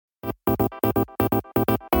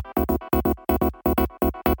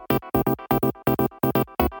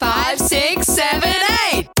6, 7,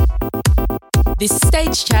 8. This is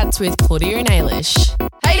Stage Chats with Claudia and Ailish.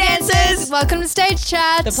 Hey dancers! Welcome to Stage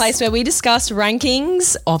Chats. The place where we discuss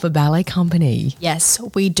rankings of a ballet company. Yes,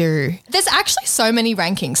 we do. There's actually so many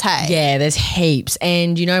rankings, hey? Yeah, there's heaps.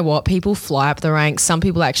 And you know what? People fly up the ranks. Some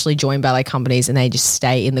people actually join ballet companies and they just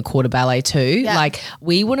stay in the quarter ballet too. Yeah. Like,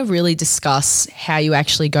 we want to really discuss how you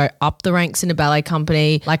actually go up the ranks in a ballet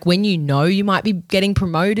company. Like, when you know you might be getting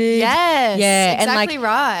promoted. Yes, Yeah. exactly and like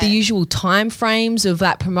right. the usual time frames of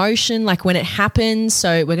that promotion, like when it happens.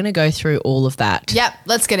 So we're going to go through all of that. Yep,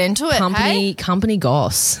 let's get into it, hey? Company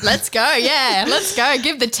goss. Let's go, yeah. Let's go.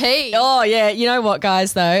 Give the tea. Oh, yeah. You know what,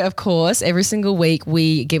 guys, though? Of course, every single week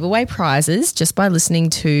we give away prizes just by listening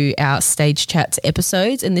to our Stage Chats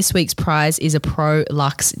episodes. And this week's prize is a Pro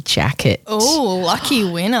Luxe jacket. Oh, lucky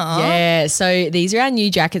winner. Yeah. So these are our new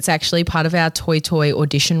jackets, actually, part of our Toy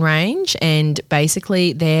audition range. And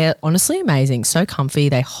basically, they're honestly amazing. So comfy.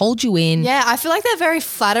 They hold you in. Yeah, I feel like they're very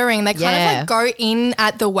flattering. They kind of like go in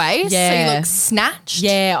at the waist so you look snatched.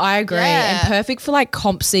 Yeah, I agree. Yeah. And perfect for like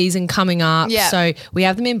comp season coming up. Yeah. So we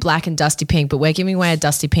have them in black and dusty pink, but we're giving away a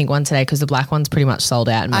dusty pink one today because the black one's pretty much sold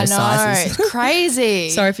out in most sizes. It's crazy.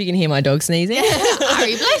 Sorry if you can hear my dog sneezing.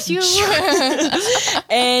 Ari, bless you.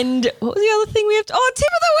 And what was the other thing we have to... Oh, tip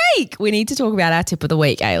of the week. We need to talk about our tip of the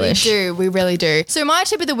week, Ailish. We really do. So my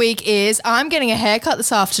tip of the week is I'm getting a haircut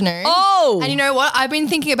this afternoon. Oh. And you know what? I've been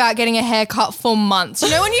thinking about getting a haircut for months. You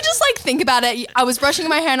know, when you just like think about it, I was brushing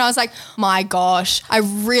my hair and I was like, my gosh, I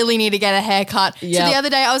really need to get a haircut. Yep. So the other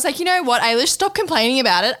day I was like, you know what, Ailish, stop complaining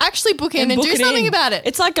about it. Actually book in and do something about it.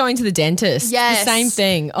 It's like going to the dentist. Yes. The same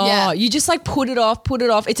thing. Oh, Yeah. you just like put it off.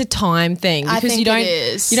 It's a time thing because think you don't it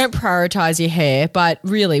is. you don't prioritize your hair, but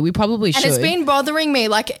really we probably should. And it's been bothering me.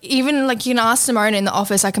 Like, even like you can ask Simone in the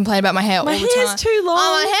office, I complain about my hair all the time. My hair's too long.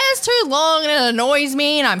 Oh, my hair's too long and it annoys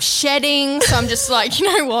me and I'm shedding. So I'm just like, you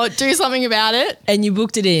know what, do something about it. And you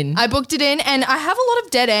booked it in. I booked it in and I have a lot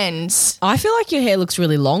of dead ends. I feel like your hair looks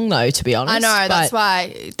really long though, to be honest. I know,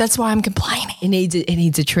 but that's why I'm complaining. it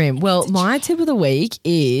needs a trim. Well, my tip of the week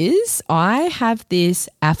is I have this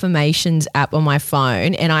affirmations app on my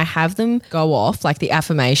phone and I have them go off, like the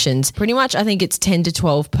affirmations. Pretty much I think it's 10 to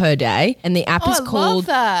 12 per day. And the app is I called love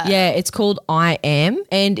that. Yeah, it's called I Am.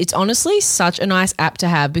 And it's honestly such a nice app to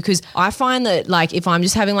have because I find that like if I'm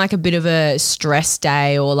just having like a bit of a stress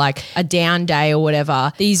day or like a down day or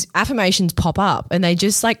whatever, these affirmations pop up and they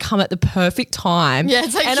just like come at the perfect time. Yeah,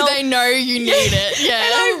 it's like they know you need it. Yeah.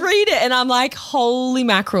 And I read it and I'm like, holy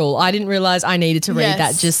mackerel. I didn't realize I needed to read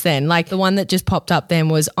that just then. Like the one that just popped up then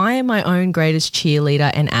was I am my own greatest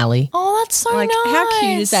cheerleader and ally. Oh, that's so Like nice. how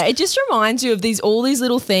cute is that? It just reminds you of all these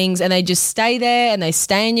little things and they just stay there and they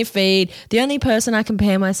stay in your feed. The only person I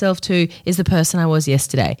compare myself to is the person I was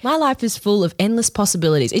yesterday. My life is full of endless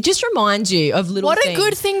possibilities. It just reminds you of little things. What a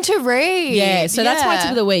good thing to read. Yeah, so that's my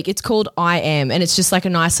tip of the week. It's called I Am and it's just like a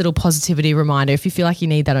nice little positivity reminder if you feel like you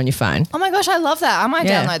need that on your phone. Oh my gosh, I love that. I might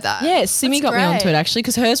download that. Yeah, Simi got me onto it actually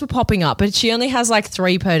because hers were popping up, but she only has like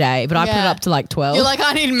 3 per day, but I put it up to like 12. You're like,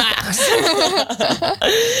 I need max.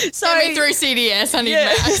 So Send me through CDS, I need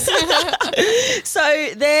max. So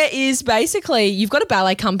there is basically, you've got a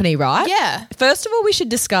ballet company, right? Yeah. First of all, we should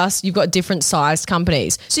discuss, you've got different sized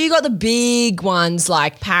companies. So you've got the big ones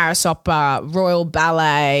like Paris Opera, Royal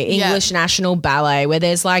Ballet, English National Ballet, where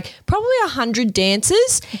there's like probably 100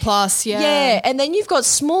 dancers. Plus, Yeah, and then you've got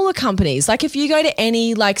smaller companies. Like if you go to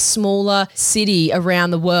any like smaller city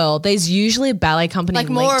around the world, there's usually a ballet company like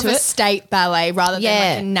linked more of to a it. state ballet rather than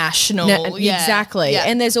like a national. Exactly. Yeah.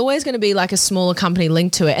 And there's always going to be like a smaller company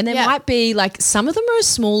linked to it. And there might be like some of them are as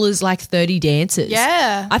small as like 30 dancers.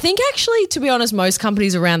 Yeah. I think actually, to be honest, most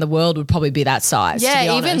companies around the world would probably be that size. Yeah,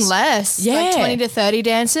 to be even honest. less. Yeah. Like 20 to 30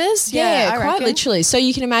 dancers. Yeah, I quite reckon. literally. So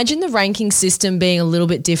you can imagine the ranking system being a little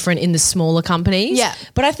bit different in the smaller companies. Yeah.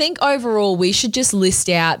 But I think overall we should just list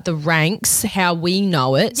out the ranks, how we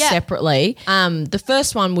know it separately. The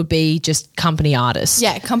first one would be just company artist.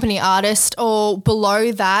 Yeah, company artist, or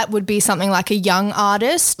below that would be something like a young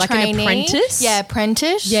artist, Like trainee. an apprentice? Yeah,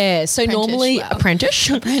 apprentice. Yeah, so normally apprentice.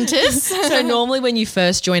 So normally when you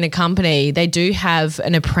first join a company, they do have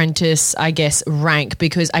an apprentice, I guess, rank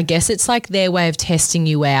because I guess it's like their way of testing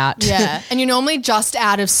you out. Yeah, and you're normally just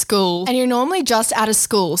out of school.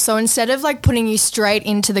 So instead of like putting you straight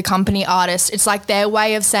into the company artist, it's like their way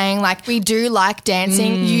way of saying like, we do like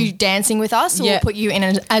dancing, you dancing with us, so we'll put you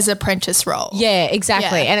in as apprentice role. Yeah,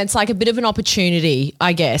 exactly. Yeah. And it's like a bit of an opportunity,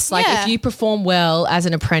 I guess. Like if you perform well as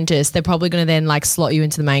an apprentice, they're probably going to then like slot you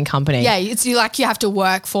into the main company. Yeah, it's like you have to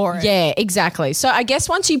work for it. Yeah, exactly. So I guess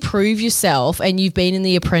once you prove yourself and you've been in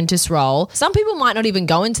the apprentice role, some people might not even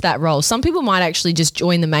go into that role. Some people might actually just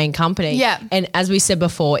join the main company. Yeah. And as we said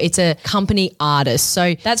before, it's a company artist.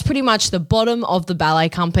 So that's pretty much the bottom of the ballet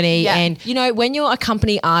company. Yeah. And, you know, when you're a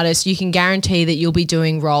company artist, you can guarantee that you'll be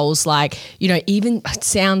doing roles like, you know, even it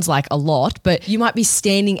sounds like a lot, but you might be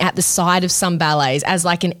standing at the side of some ballets as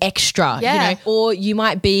like an extra, you know, or you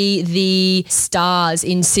might be the stars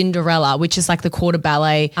in Cinderella, which is like the quarter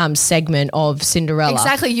ballet segment of Cinderella.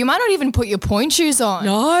 Exactly. You might not even put your point shoes on.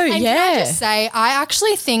 No, and can I just say, I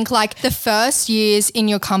actually think like the first years in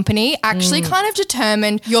your company actually kind of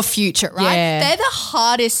determine your future, right? Yeah. They're the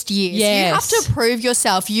hardest years. Yes. You have to prove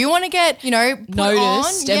yourself. You want to get, you know,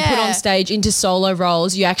 noticed and put on stage into solo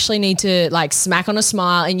roles. You actually need to like smack on a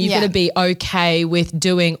smile, and you've got to be okay with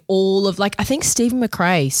doing all of, like, I think Stephen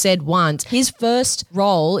McRae said once his first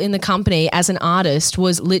role in the company as an artist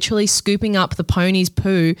was literally scooping up the pony's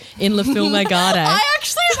poo in La Film Garde. I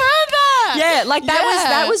actually heard that. Yeah, like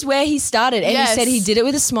that was where he started, and he said he did it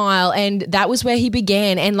with a smile, and that was where he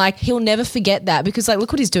began, and like he'll never forget that, because like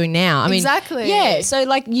look what he's doing now. I mean, exactly. Yeah, so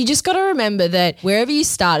like you just got to remember that wherever you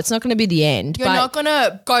start, it's not going to be the end. You're not going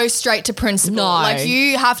to go straight to principal. No. Like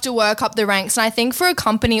you have to work up the ranks, and I think for a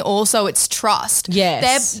company also it's trust.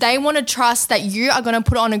 Yes. They want to trust that you are going to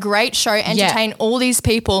put on a great show, entertain all these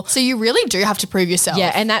people, so you really do have to prove yourself.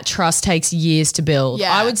 Yeah, and that trust takes years to build.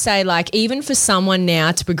 Yeah. I would say like even for someone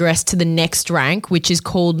now to progress to the next rank, which is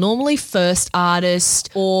called normally first artist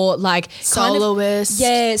or like soloist.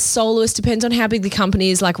 Soloist, depends on how big the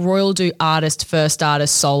company is. Like Royal do artist, first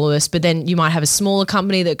artist, soloist, but then you might have a smaller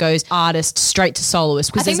company that goes artist straight to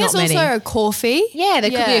soloist, because I think there's not many. also a core fee. Yeah,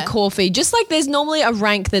 there could be a core fee. Just like there's normally a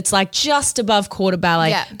rank that's like just above quarter ballet.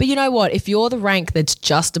 Yeah. But you know what? If you're the rank that's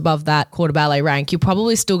just above that quarter ballet rank, you're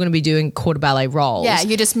probably still going to be doing quarter ballet roles. Yeah,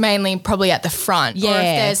 you're just mainly probably at the front. Yeah. Or if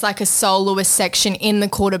there's like a soloist section in the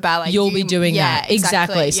quarter ballet, you'll be doing that.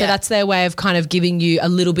 Exactly. So that's their way of kind of giving you a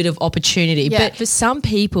little bit of opportunity. Yeah. But for some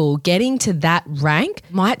people, getting to that rank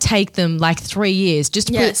might take them like 3 years. Just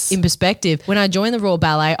to put it in perspective, when I joined the Royal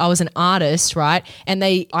Ballet, I was an artist, right? And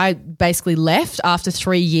I basically left after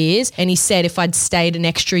 3 years, and he said if I'd stayed an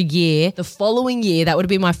extra year, the following year, that would have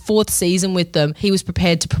been my 4th season with them, he was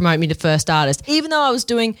prepared to promote me to first artist. Even though I was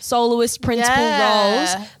doing soloist principal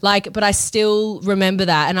roles, like, but I still remember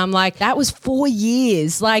that. And I'm like, that was 4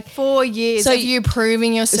 years. Like 4 years of you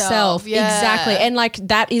proving yourself. Yeah. Exactly. And like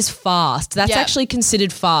that is fast. That's actually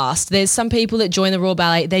considered fast. There's some people that join the Royal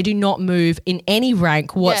Ballet, they do not move in any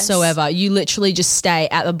rank whatsoever. Yes. You literally just stay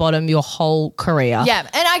at the bottom your whole career. Yeah.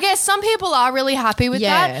 And I guess some people are really happy with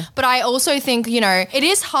that. But I also think, you know, it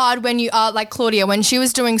is hard when you are like Claudia, when she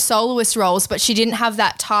was doing soloist roles, but she didn't have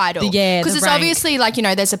that title. Because it's rank. obviously like, you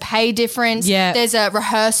know, there's a pay difference. Yeah. There's a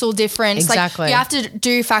rehearsal difference. Exactly. Like you have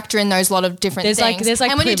to factor in those lot of different things. There's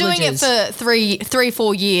like and when privileges. You're doing it for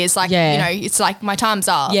 3-4 years, like, you know, it's like my time's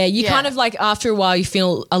up. Yeah, you kind of like after a while you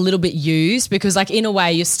feel a little bit used, because like in a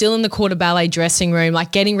way you're still in the quarter ballet dressing room,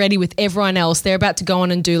 like getting ready with everyone else. They're about to go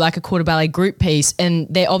on and do like a quarter ballet group piece, and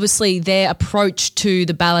they're obviously their approach to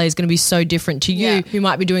the ballet is going to be so different to you who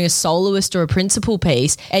might be doing a soloist or a principal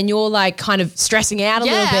piece, and you're like kind of stressing out a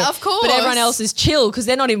little bit. Of course. But everyone else is chill because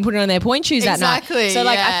they're not even putting on their point shoes that night. So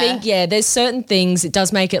like I think there's certain things, it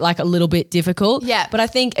does make it like a little bit difficult. Yeah. But I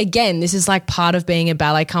think again, this is like part of being a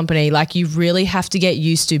ballet company. Like you really have to get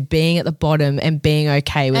used to being at the bottom and being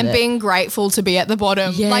okay with it. And being grateful to be at the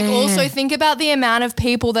bottom. Yeah. Like also think about the amount of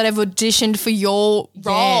people that have auditioned for your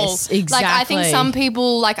role. Yes, exactly. Like I think some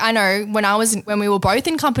people, like I know when we were both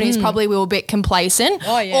in companies, probably we were a bit complacent.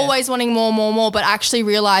 Oh, yeah. Always wanting more, but actually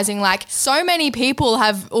realizing like so many people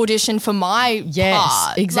have auditioned for my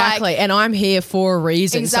part. Exactly. Like, and I'm here for a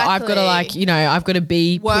reason. Exactly. So I've got to like, you know, I've got to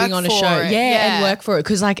be putting on a show. And work for it.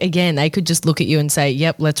 Because like, again, they could just look at you and say,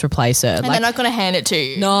 yep, let's replace her. And like, they're not going to hand it to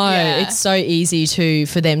you. No, it's so easy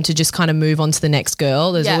for them to just kind of move on to the next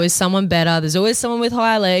girl. There's always someone better. There's always someone with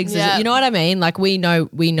higher legs. You know what I mean? Like we know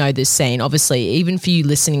this scene, obviously, even for you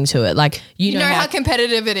listening to it. Like you know how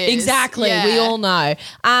competitive it is. Exactly. Yeah. We all know.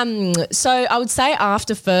 So I would say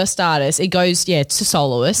after first artist, it goes, to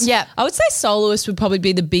soloist. Yeah. I would say soloist would probably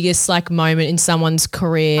be the biggest like moment in someone's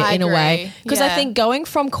career in a way. Because I think going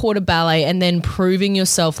from quarter ballet and then proving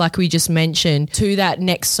yourself yourself, like we just mentioned, to that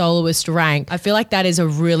next soloist rank, I feel like that is a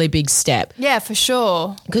really big step. Yeah, for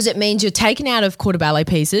sure. Because it means you're taken out of quarter ballet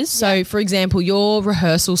pieces. So, for example, your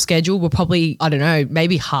rehearsal schedule will probably, I don't know,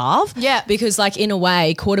 maybe halve. Yeah. Because like in a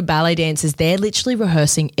way, quarter ballet dancers, they're literally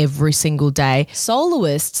rehearsing every single day.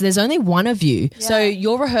 Soloists, there's only one of you. Yeah. So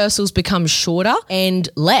your rehearsals become shorter and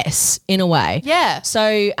less in a way. Yeah.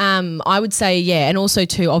 So I would say, yeah. And also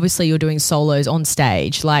too, obviously you're doing solos on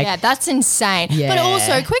stage. Like, yeah, that's insane. Yeah. But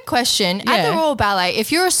also, quick question. At the Royal Ballet,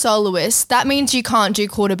 if you're a soloist, that means you can't do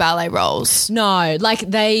quarter ballet roles. No, like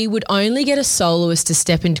they would only get a soloist to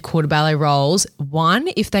step into quarter ballet roles. One,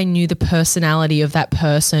 if they knew the personality of that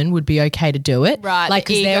person would be okay to do it. Right, like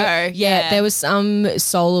the ego. There was some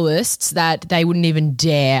soloists that they wouldn't even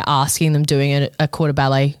dare asking them doing a quarter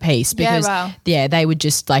ballet piece because they would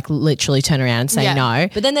just like literally turn around and say no.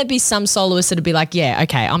 But then there'd be some soloists that'd be like, yeah,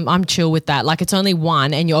 okay, I'm chill with that. Like it's only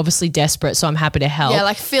one and you're obviously desperate, so I'm happy to help. Yeah,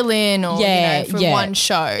 like fill in or for one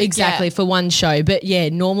show. Exactly, for one show. But yeah,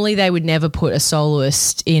 normally they would never put a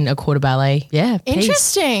soloist in a quarter ballet. Yeah. Piece.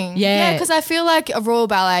 Interesting. Yeah. because I feel like a Royal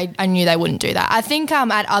Ballet, I knew they wouldn't do that. I think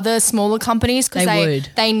at other smaller companies, because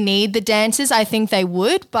they need the dancers, I think they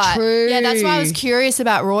would. But True. yeah, that's why I was curious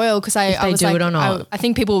about Royal, because I was like, it or not. I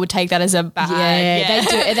think people would take that as a bad.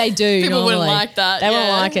 Yeah, they do. People normally. wouldn't like that. They won't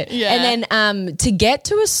like it. Yeah. And then to get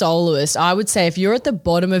to a soloist, I would say if you're at the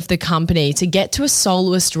bottom of the company, to get to a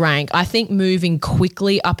soloist rank, I think moving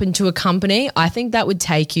quickly up into a company, I think that would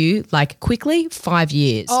take you like quickly 5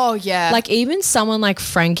 years. Oh, yeah. Like even someone like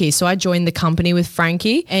Frankie. So I joined the company with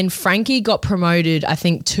Frankie and Frankie got promoted, I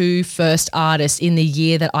think, to first artist in the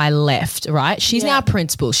year that I left, right? She's now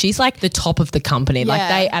principal. She's like the top of the company. Like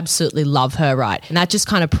they absolutely love her, right? And that just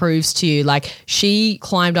kind of proves to you, like she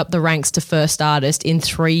climbed up the ranks to first artist in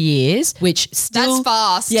 3 years, which still... That's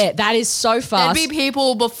fast. Yeah, that is so fast. There'd be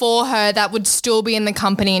people before her that would still be in the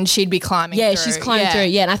company and she'd be climbing through. She's climbing through.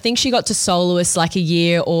 Yeah, and I think she got to soloist like a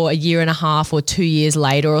year or a year and a half or 2 years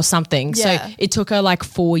later or something. Yeah. So it took her like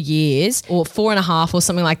 4 years or 4.5 or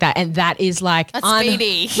something like that. And that is like... That's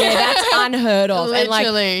speedy. Yeah, that's unheard of. Literally.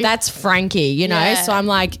 And like that's Frankie, you know? Yeah. So I'm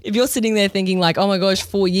like, if you're sitting there thinking like, oh my gosh,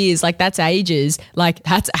 4 years, like that's ages. Like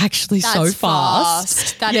that's actually so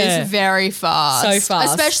fast. That is very fast. So fast.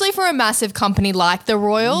 Especially for a massive company like the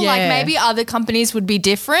Royal. Yeah. Like maybe other companies would be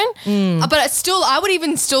different. But it's still, I would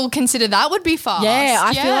even still consider that would be fast. Yeah,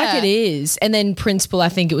 I feel like it is. And then principal, I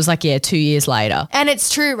think it was like, 2 years later. And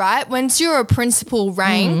it's true, right? Once you're a principal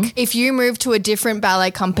rank, if you move to a different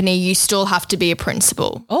ballet company, you still have to be a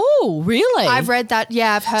principal. Oh, really? I've read that.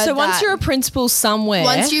 Yeah, I've heard that. So once you're a principal somewhere.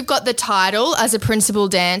 Once you've got the title as a principal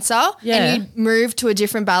dancer and you move to a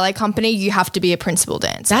different ballet company, you have to be a principal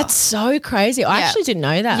dancer. That's so crazy. I actually didn't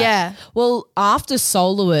know that. Yeah. Well, after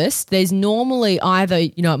soloist, there's normally either,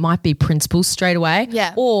 it might be principal straight away.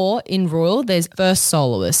 Yeah. Or in Royal, there's first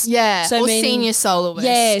soloist. Yeah. So or senior soloist.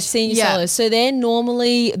 Yeah, senior soloist. So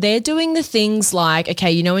they're doing the things like,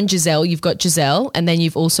 okay, in Giselle, you've got Giselle and then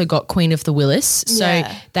you've also got Queen of the Willis. So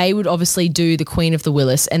they would obviously do the Queen of the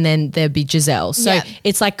Willis and then there'd be Giselle. So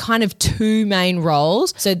it's like kind of two main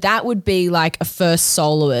roles. So that would be like a first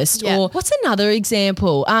soloist. Or what's another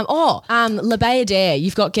example? La Bayadere,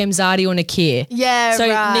 you've got Gemzadi or Nakir. Yeah, so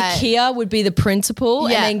right. Nakir would be the principal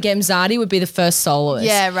and then Gemzadi would be the first soloist.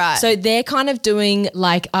 Yeah, right. So they're kind of doing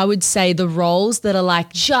like, I would say the roles that are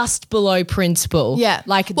like just below principal. Yeah.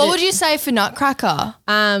 Like what would you say for Nutcracker?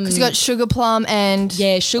 Because you got Sugar Plum and...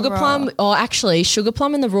 Yeah, Sugar Plum, or actually Sugar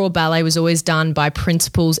Plum in the Royal Ballet was always done by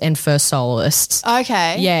principals and first soloists.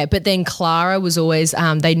 Okay. Yeah, but then Clara was always,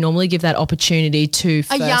 they normally give that opportunity to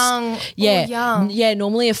first. Yeah,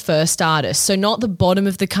 normally a first artist. So not the bottom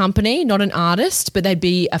of the company, not an artist, but they'd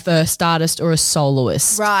be a first artist or a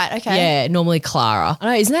soloist. Right, okay. Yeah, normally Clara. I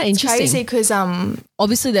know, isn't that interesting? It's crazy because...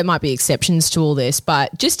 Obviously, there might be exceptions to all this,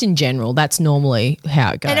 but just in general, that's normally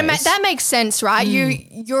how it goes. And that makes sense, right?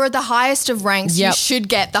 You're the highest of ranks. You should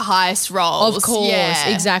get the highest roles. Of course,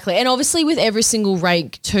 exactly. And obviously with every single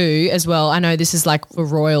rank too as well, I know this is like for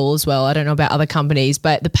Royal as well, I don't know about other companies,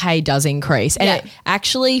 but the pay does increase. And it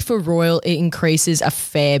actually for Royal, it increases a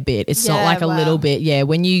fair bit. It's not like a little bit. Yeah,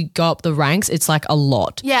 when you go up the ranks, it's like a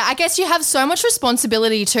lot. Yeah, I guess you have so much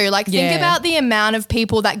responsibility too. Like think about the amount of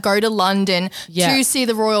people that go to London to see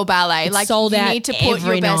the Royal Ballet. It's like sold you out need to put your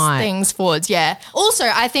every best night. things forwards. Yeah. Also,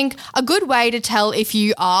 I think a good way to tell if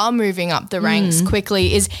you are moving up the ranks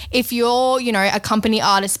quickly is if you're, a company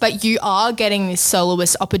artist, but you are getting these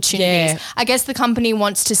soloist opportunities. Yeah. I guess the company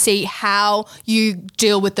wants to see how you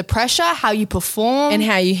deal with the pressure, how you perform. And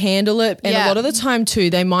how you handle it. And a lot of the time too,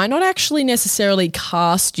 they might not actually necessarily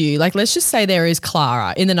cast you. Like let's just say there is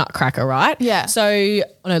Clara in the Nutcracker, right? Yeah. So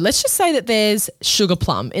let's just say that there's Sugar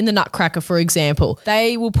Plum in the Nutcracker, for example.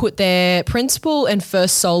 They will put their principal and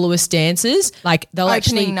first soloist dancers, like they'll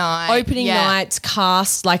Opening nights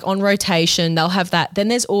cast like on rotation. They'll have that. Then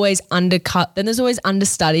there's always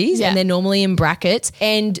understudies and they're normally in brackets,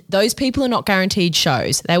 and those people are not guaranteed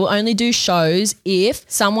shows. They will only do shows if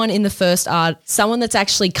someone in the first art, someone that's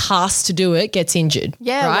actually cast to do it gets injured.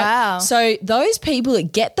 Yeah, right? wow. So those people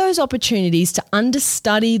that get those opportunities to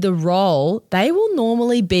understudy the role, they will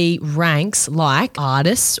normally be ranks like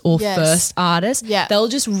artists or first artists. Yeah. They'll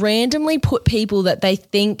just randomly put people that they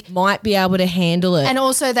think might be able to handle it. And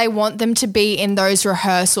also they want them to be in those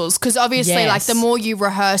rehearsals because obviously like the more you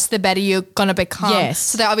rehearse, the better you're going to become. Yes.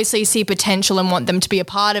 So they obviously see potential and want them to be a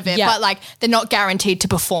part of it, but like they're not guaranteed to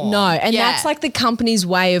perform. No, and that's like the company's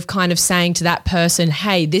way of kind of saying to that person,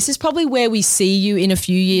 hey, this is probably where we see you in a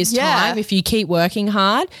few years' time if you keep working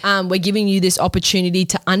hard. We're giving you this opportunity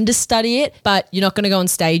to understudy it, but you're not going to go on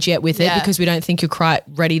stage yet with it because we don't think you're quite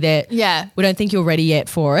ready there. Yeah. We don't think you're ready yet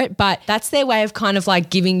for it, but that's their way of kind of like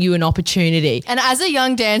giving you an opportunity. And as a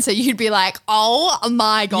young dancer, you'd be like, oh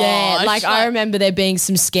my gosh. Yeah, like I remember there being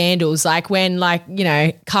some scandals, like when like, you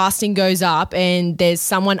know, casting goes up and there's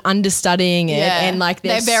someone understudying it and like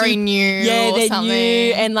they're very new. Yeah, they're something.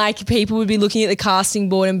 new, and like people would be looking at the casting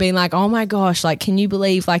board and being like, oh my gosh, like can you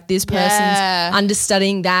believe like this person's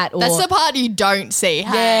understudying that? Or that's the part you don't see.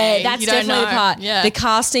 Hey? Yeah, that's you don't definitely the know. part. Yeah. The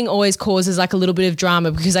casting always causes like a little bit of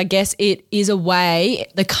drama because I guess it is a way,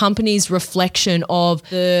 the company's reflection of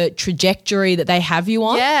the trajectory that they have you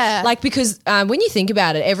on. Yeah. Like because when you think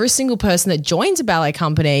about it, every single person that joins a ballet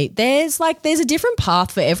company, there's a different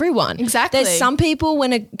path for everyone. Exactly. There's some people,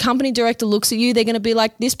 when a company director looks at you, they're going to be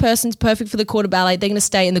like, this person's perfect for the quarter ballet. They're going to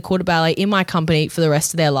stay in the quarter ballet in my company for the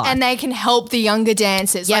rest of their life. And they can help the younger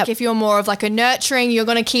dancers. Yep. Like if you're more of like a nurturing, you're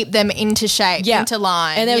going to keep them into shape, into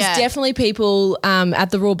line. And there was definitely people at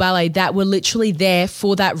the Royal Ballet that were literally there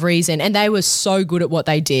for that reason, and they were so good at what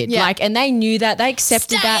they did. Yeah. Like, and they knew that, they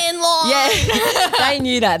accepted Stay that. in line. Yeah, they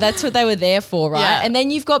knew that. That's what they were there for, right? Yeah. And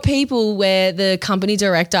then you've got people where the company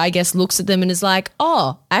director, I guess, looks at them and is like,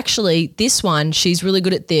 oh, actually, this one, she's really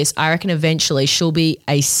good at this. I reckon eventually she'll be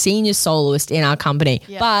a senior soloist in our company.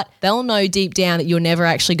 Yeah. But they'll know deep down that you're never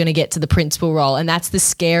actually going to get to the principal role. And that's the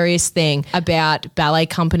scariest thing about ballet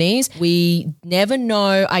companies. We never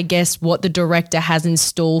know, I guess, what the director has in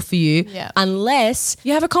store for you unless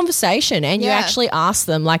you have a conversation and you actually ask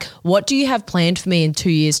them, like, what do you have planned for me in 2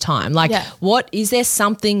 years' time? Like, what is there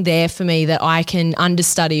something there for me that I can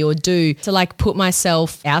understudy or do to like put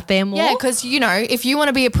myself out there more? Yeah, because, you know, if you want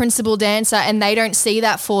to be a principal dancer and they don't see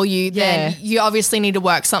that for you, then you obviously need to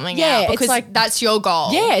work something out because like, that's your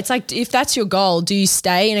goal. Yeah, it's like if that's your goal, do you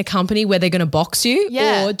stay in a company where they're going to box you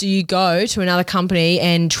or do you go to another company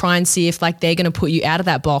and try and see if like they're going to put you out of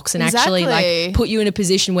that box and actually like put you in a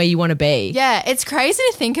position where you want to be? Yeah, it's crazy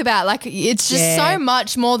to think about. Like it's just so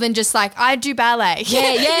much more than just like I do ballet.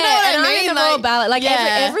 Yeah, you know what and I mean? I'm the Royal Ballet. Like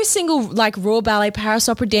every single like Royal Ballet, Paris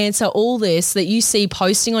Opera dancer, all this that you see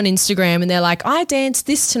posting on Instagram and they're like, I danced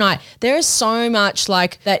this tonight. There is so much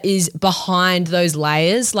like that is behind those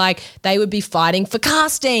layers. Like they would be fighting for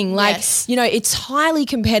casting. Like, you know, it's highly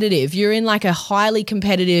competitive. You're in like a highly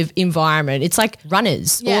competitive environment. It's like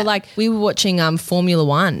runners or like we were watching Formula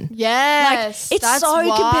One. Yes. Like, it's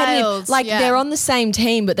so competitive. Like they're on the same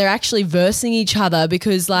team, but they're actually versing each other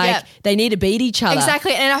because like they need to beat each other.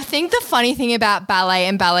 Exactly. And I think the funny thing about ballet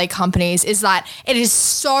and ballet companies is that it is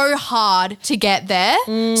so hard to get there,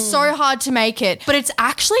 so hard to make it, but it's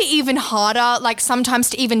actually even harder like sometimes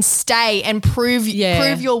to even stay and prove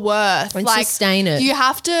your worth. And like sustain it. You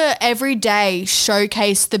have to every day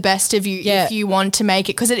showcase the best of you if you want to make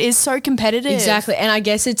it because it is so competitive. Exactly. And I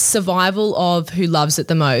guess it's survival of who loves it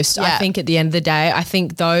the most. I think at the end of the day, I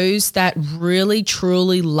think those that really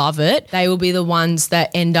truly love it, they will be the ones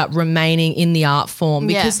that end up remaining in the art form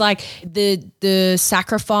because like the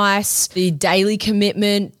sacrifice, the daily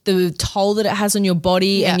commitment, the toll that it has on your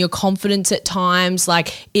body and your confidence at times,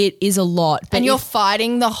 like it is a lot. But and you're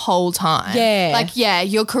fighting the whole time. Yeah. Like,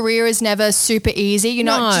 your career is never super easy. You're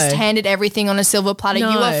not just handed everything on a silver platter. You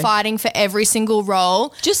are fighting for every single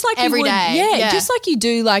role. Just like every day. Yeah, just like you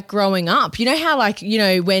do like growing up. You know how like, you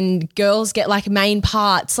know, when girls get like main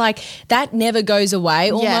parts, like that never goes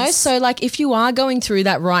away almost. Yes. So like if you are going through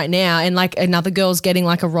that right now and like another girl's getting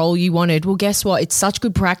like a role you wanted, well, guess what? It's such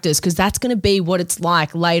good practice because that's going to be what it's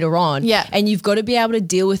like later on. Yeah. And you've got to be able to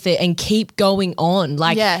deal with it and keep going on.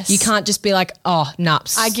 Like you can't just be like, oh,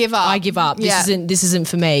 nups. I give up. This isn't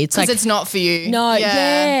for me. It's like it's not for you. No,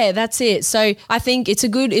 that's it. So I think it's a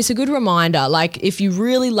good reminder. Like if you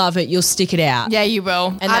really love it, you'll stick it out. Yeah, you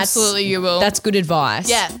will. And absolutely you will. That's good advice.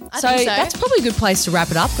 Yeah, I so think so. that's it's probably a good place to wrap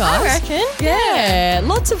it up, guys. I reckon. Yeah,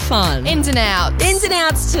 lots of fun. Ins and outs. Ins and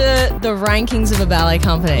outs to the rankings of a ballet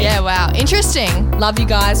company. Yeah, wow. Interesting. Love you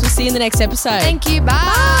guys. We'll see you in the next episode. Thank you.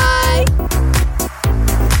 Bye.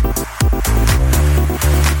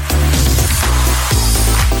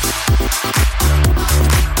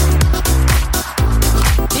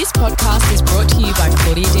 This podcast is brought to you by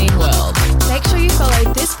Claudia Dean World. Make sure you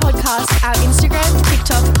follow this podcast, our Instagram,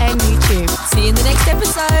 TikTok, and YouTube. See you in the next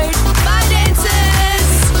episode.